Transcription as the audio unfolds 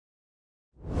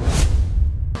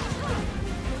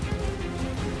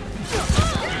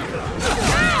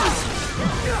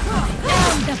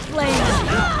the flame!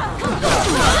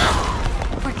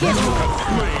 Forgive me!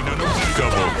 Slain and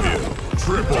double kill.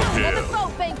 Triple Another kill.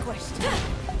 foe vanquished!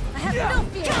 I have no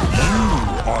fear! You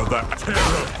are the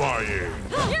terrifying.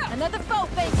 Another foe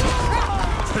vanquished!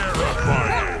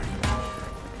 Terrifying.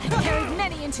 I've carried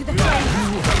many into the flame!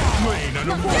 You have slain an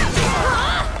immortal.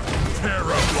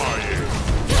 Terrifying.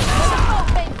 Another foe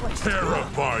vanquished!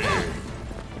 Terrifying.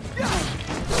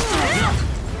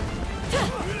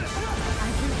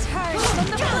 I've returned from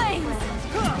the flames!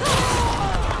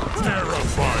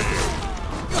 Terrifying.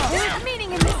 There is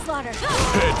meaning in this slaughter!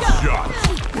 Headshot.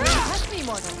 Touch me,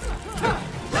 mortal!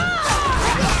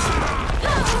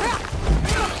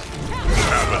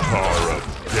 Avatar of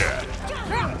death.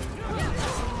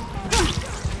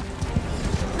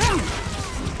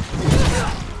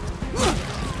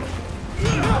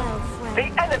 The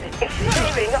enemy is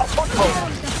stealing a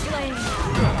foothold. The flame!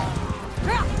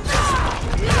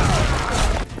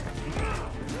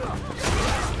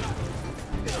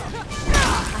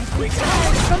 I've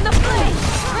returned from the flame!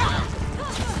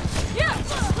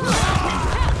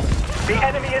 The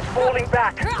enemy is falling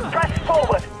back. Press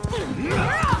forward.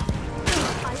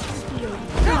 I feel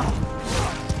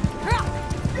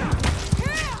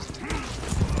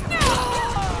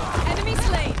enemy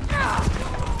slain!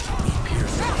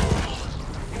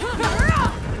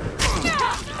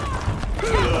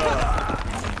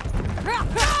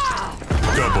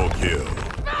 Double kill.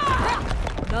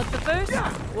 Not the first,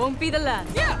 won't be the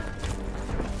last.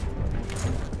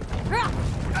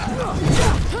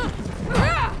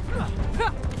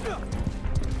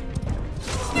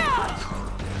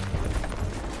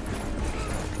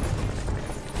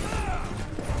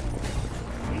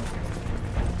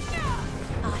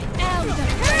 I am the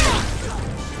flame!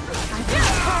 I've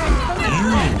returned from the You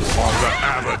are the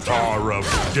avatar of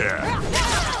death.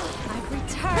 I've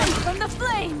returned from the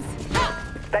flames!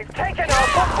 They've taken our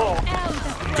foothold. Am the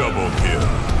flame! Double kill.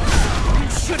 You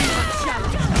shouldn't have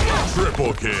challenged!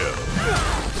 Triple kill.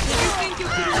 Did you think you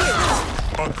could win?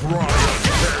 A cry of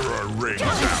terror rings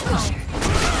out.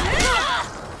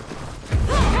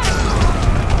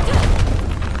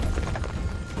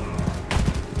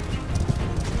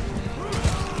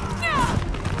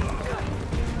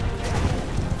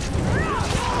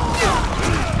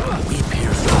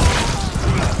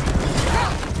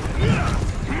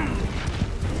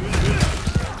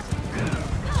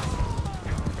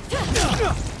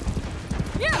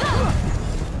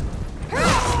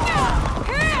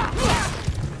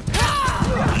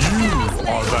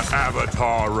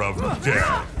 Avatar of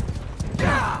death.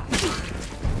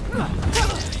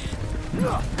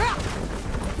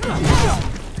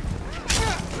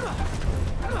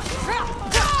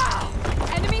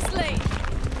 Enemy slain!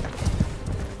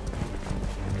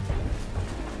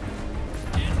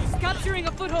 He's capturing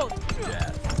a foothold!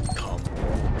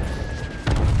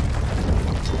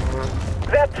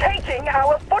 They're taking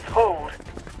our foothold.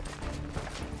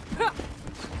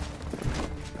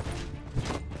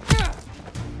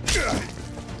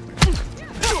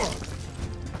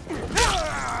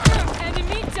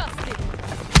 Enemy dusted!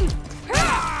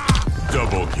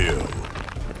 Double kill.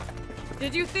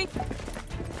 Did you think...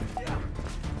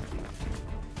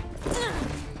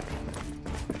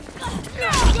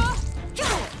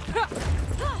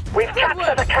 We've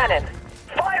captured the cannon.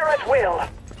 Fire at will.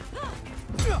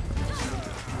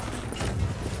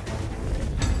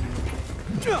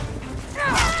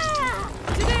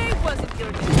 Today wasn't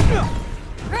your day.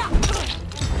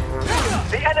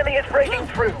 The enemy is breaking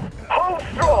through. Hold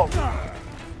strong.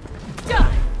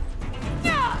 Die!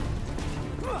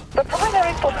 The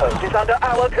primary foothold is under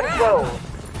our control.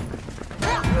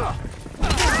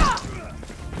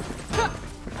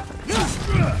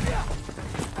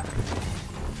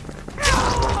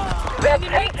 They're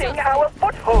taking our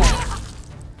foothold.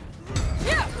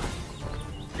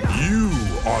 You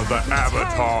are the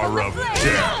avatar of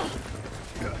death.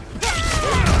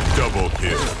 Double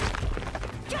kill.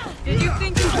 Did you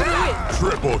think you could win?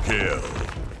 Triple kill.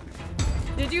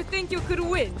 Did you think you could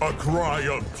win? A cry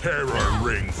of terror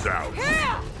rings out.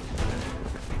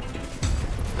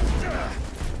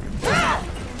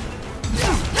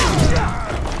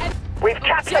 We've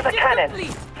captured the cannon.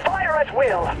 Complete. Fire at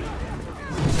will.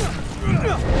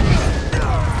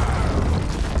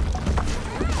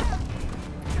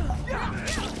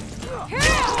 You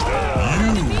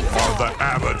are the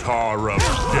avatar of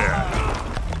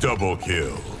death. Double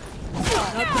kill.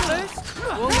 Not the first,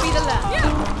 won't be the last.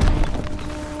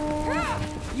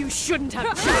 You shouldn't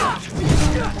have challenged.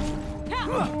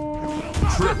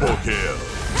 Triple kill.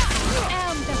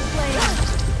 Am the flame.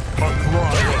 A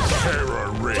cry of terror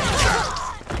rings out.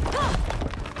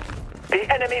 The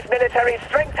enemy enemy's military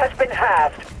strength has been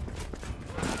halved.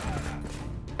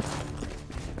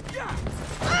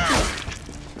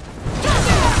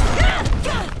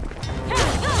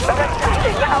 They're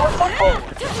attacking our foothold.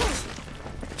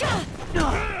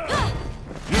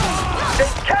 They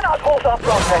cannot halt our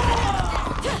progress.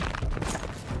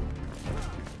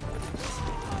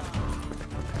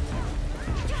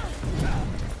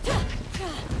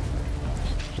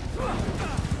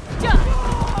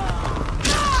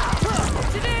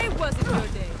 Today wasn't your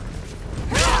day.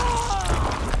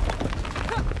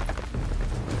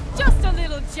 Just a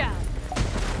little jab.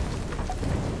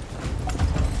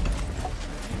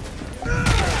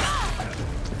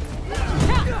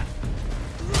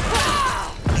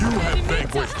 You have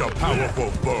vanquished a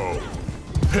powerful foe.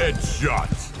 Headshot.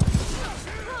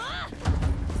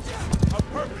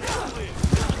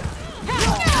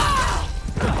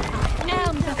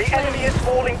 The enemy is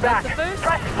falling back. The first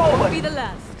Press won't forward. be the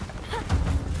last.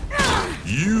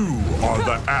 You are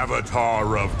the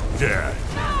avatar of death.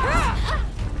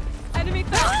 Enemy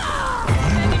found.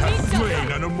 You Enemy have double.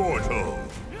 slain an immortal.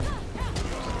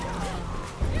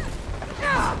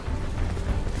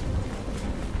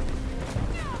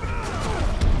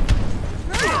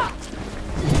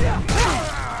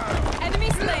 Enemy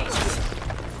slain.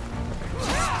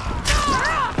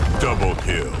 Double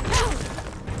kill.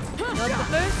 Not the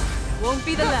first, won't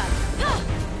be the last.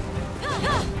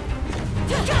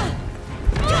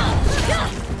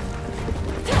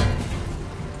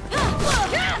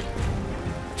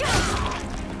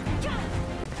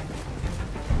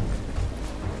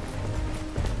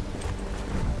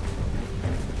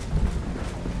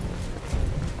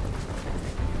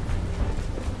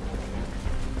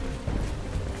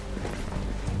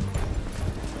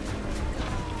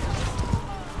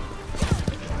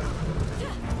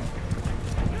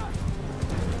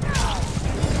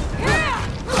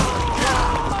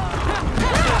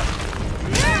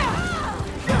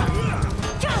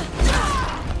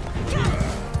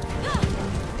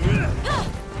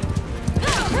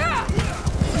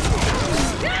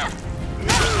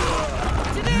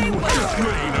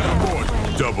 Slain an immortal.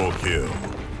 Double kill.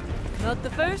 Not the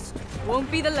first, won't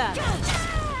be the last.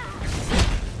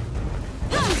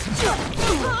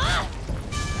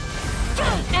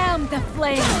 Am the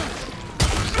flame.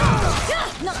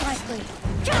 Not likely.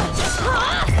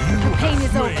 The pain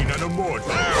is over. Slain an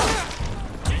immortal.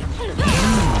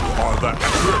 You are the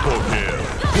triple kill.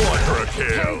 Quadra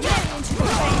kill.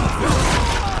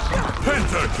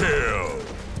 Pentakill.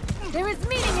 There is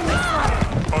meaning in this slaughter.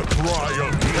 A cry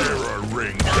of terror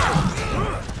rings out.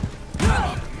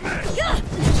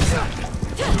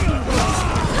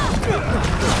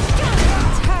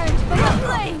 Turned from the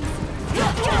flames.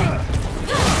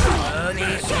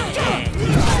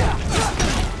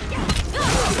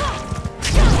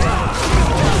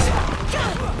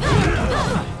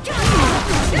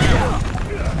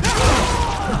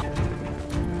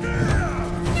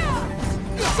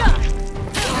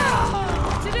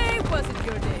 Today wasn't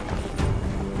your day.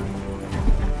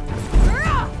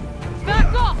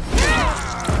 Back off!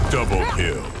 Double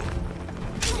kill.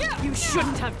 You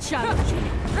shouldn't have challenged me.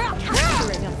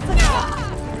 Capturing a foothold.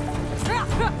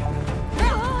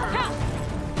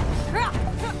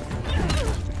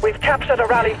 We've captured a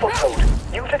rally foothold.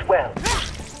 Use it well.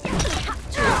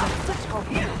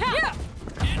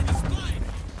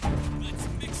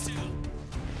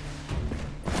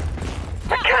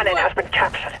 The cannon has been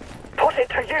captured. Put it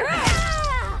to use.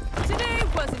 Today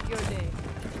wasn't your day.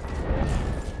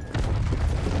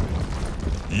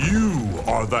 You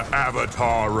are the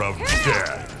avatar of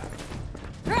death.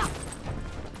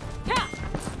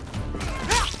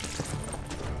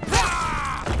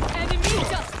 Enemy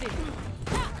dusted.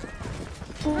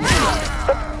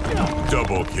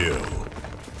 Double kill.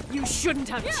 You shouldn't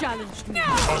have challenged me.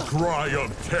 A cry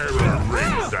of terror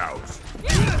rings out.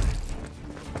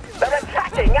 They're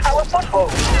attacking our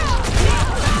foothold.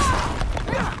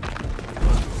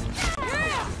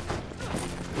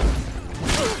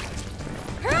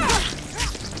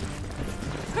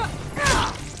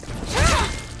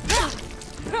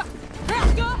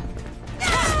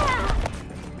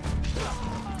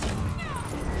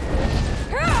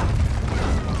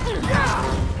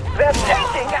 They're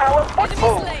taking our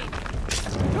foothold.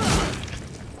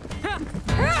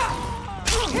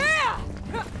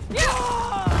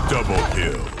 Double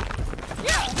kill.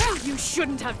 You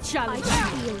shouldn't have challenged me.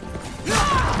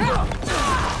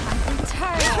 I'm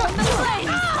tired from the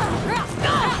flames.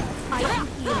 I can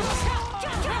feel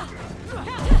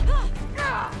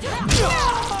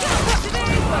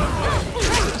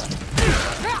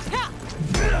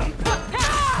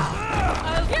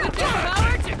I'll put this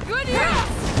power to good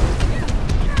use.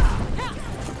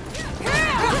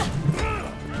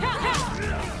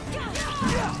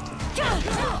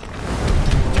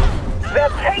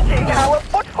 Gaining our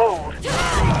foothold.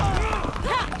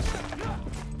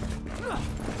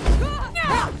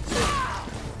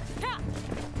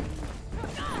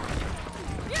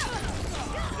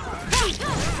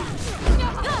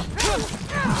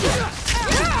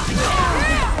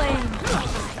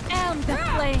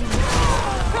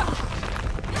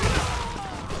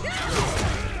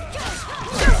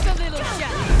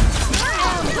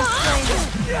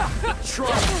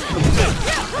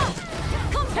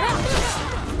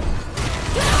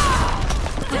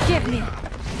 Forgive me.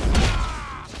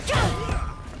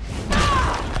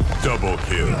 Double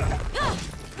kill.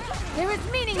 There is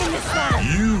meaning in this battle.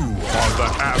 You are the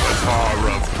avatar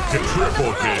of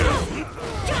triple kill.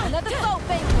 Another foe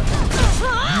faithful.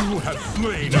 You have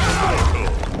slain an idol.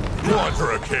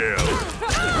 Quadra kill.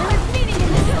 There is meaning in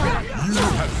this battle. You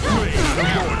have slain an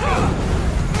immortal.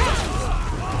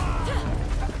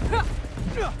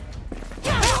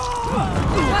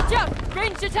 Watch out!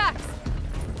 Ranged attacks!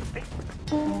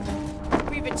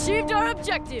 We've achieved our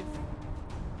objective!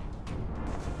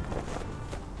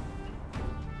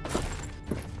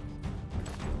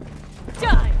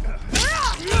 Die!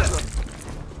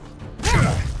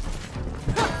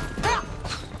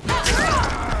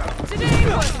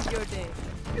 Today wasn't your day.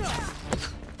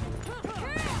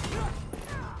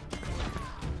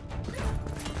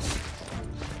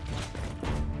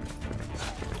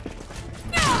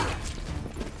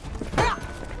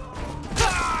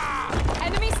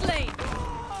 Enemy slain!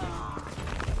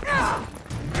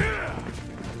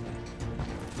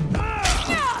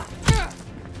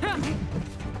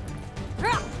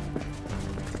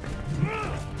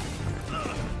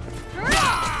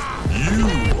 You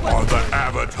are the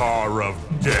avatar of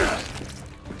death.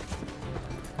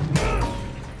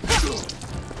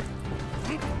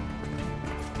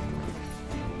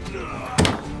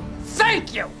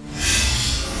 Thank you!